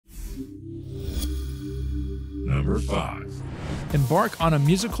Number 5. Embark on a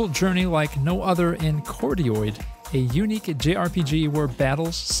musical journey like no other in Chordioid, a unique JRPG where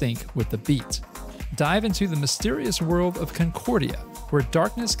battles sync with the beat. Dive into the mysterious world of Concordia, where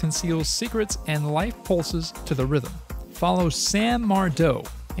darkness conceals secrets and life pulses to the rhythm. Follow Sam Mardeau,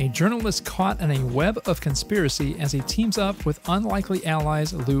 a journalist caught in a web of conspiracy as he teams up with unlikely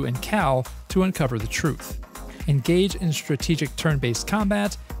allies Lou and Cal to uncover the truth. Engage in strategic turn-based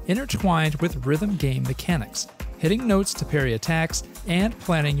combat intertwined with rhythm game mechanics, hitting notes to parry attacks, and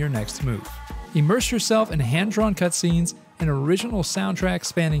planning your next move. Immerse yourself in hand-drawn cutscenes, an original soundtrack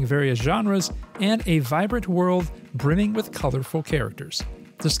spanning various genres, and a vibrant world brimming with colorful characters.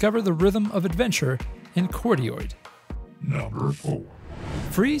 Discover the rhythm of adventure in Chordioid. Number 4.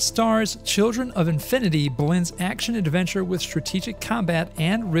 Free Stars Children of Infinity blends action-adventure with strategic combat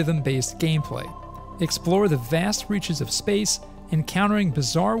and rhythm-based gameplay. Explore the vast reaches of space, encountering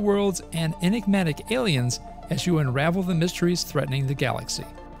bizarre worlds and enigmatic aliens as you unravel the mysteries threatening the galaxy.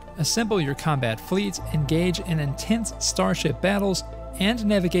 Assemble your combat fleet, engage in intense starship battles, and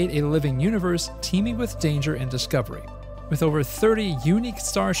navigate a living universe teeming with danger and discovery. With over 30 unique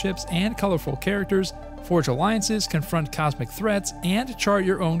starships and colorful characters, forge alliances, confront cosmic threats, and chart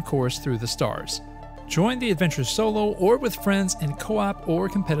your own course through the stars. Join the adventure solo or with friends in co-op or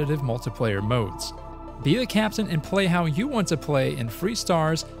competitive multiplayer modes. Be the captain and play how you want to play in Free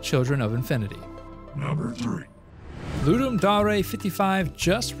Stars Children of Infinity. Number 3. Ludum Dare 55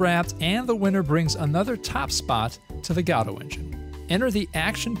 just wrapped, and the winner brings another top spot to the Godot Engine. Enter the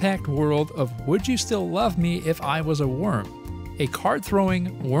action-packed world of Would You Still Love Me If I Was a Worm? A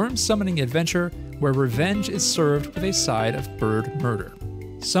card-throwing, worm-summoning adventure where revenge is served with a side of bird murder.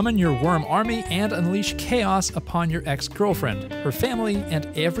 Summon your worm army and unleash chaos upon your ex-girlfriend, her family, and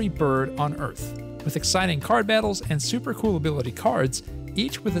every bird on Earth. With exciting card battles and super cool ability cards,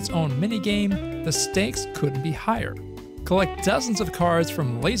 each with its own minigame, the stakes couldn't be higher. Collect dozens of cards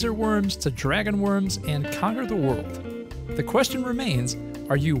from laser worms to dragon worms and conquer the world. The question remains,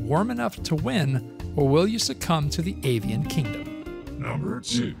 are you worm enough to win, or will you succumb to the avian kingdom? Number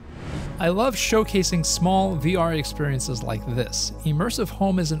 2. I love showcasing small VR experiences like this. Immersive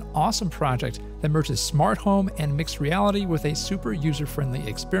Home is an awesome project that merges smart home and mixed reality with a super user-friendly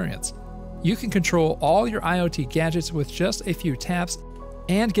experience. You can control all your IoT gadgets with just a few taps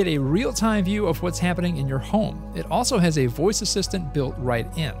and get a real-time view of what's happening in your home. It also has a voice assistant built right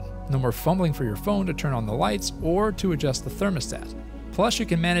in. No more fumbling for your phone to turn on the lights or to adjust the thermostat. Plus, you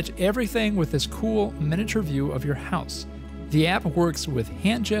can manage everything with this cool miniature view of your house. The app works with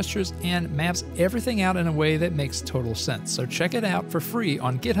hand gestures and maps everything out in a way that makes total sense, so check it out for free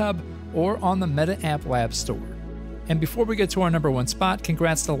on GitHub or on the Meta App Lab store. And before we get to our number 1 spot,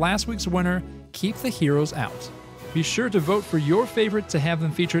 congrats to last week's winner, Keep the Heroes Out. Be sure to vote for your favorite to have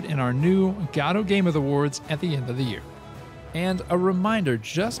them featured in our new Godot Game Awards at the end of the year. And a reminder,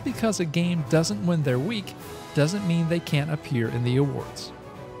 just because a game doesn't win their week, doesn't mean they can't appear in the awards.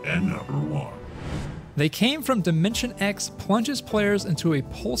 And number 1. They Came from Dimension X plunges players into a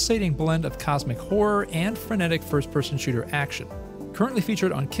pulsating blend of cosmic horror and frenetic first-person shooter action. Currently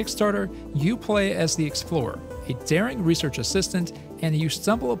featured on Kickstarter, you play as the Explorer, a daring research assistant, and you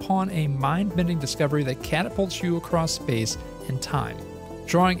stumble upon a mind-bending discovery that catapults you across space and time.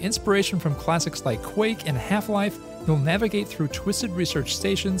 Drawing inspiration from classics like Quake and Half-Life, you'll navigate through twisted research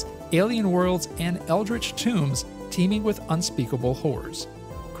stations, alien worlds, and eldritch tombs teeming with unspeakable horrors.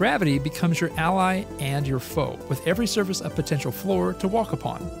 Gravity becomes your ally and your foe, with every surface a potential floor to walk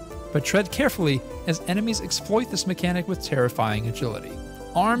upon. But tread carefully as enemies exploit this mechanic with terrifying agility.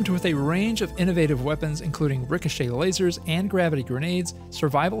 Armed with a range of innovative weapons including ricochet lasers and gravity grenades,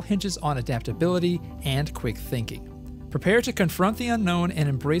 survival hinges on adaptability and quick thinking. Prepare to confront the unknown and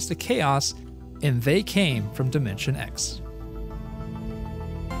embrace the chaos in They Came from Dimension X.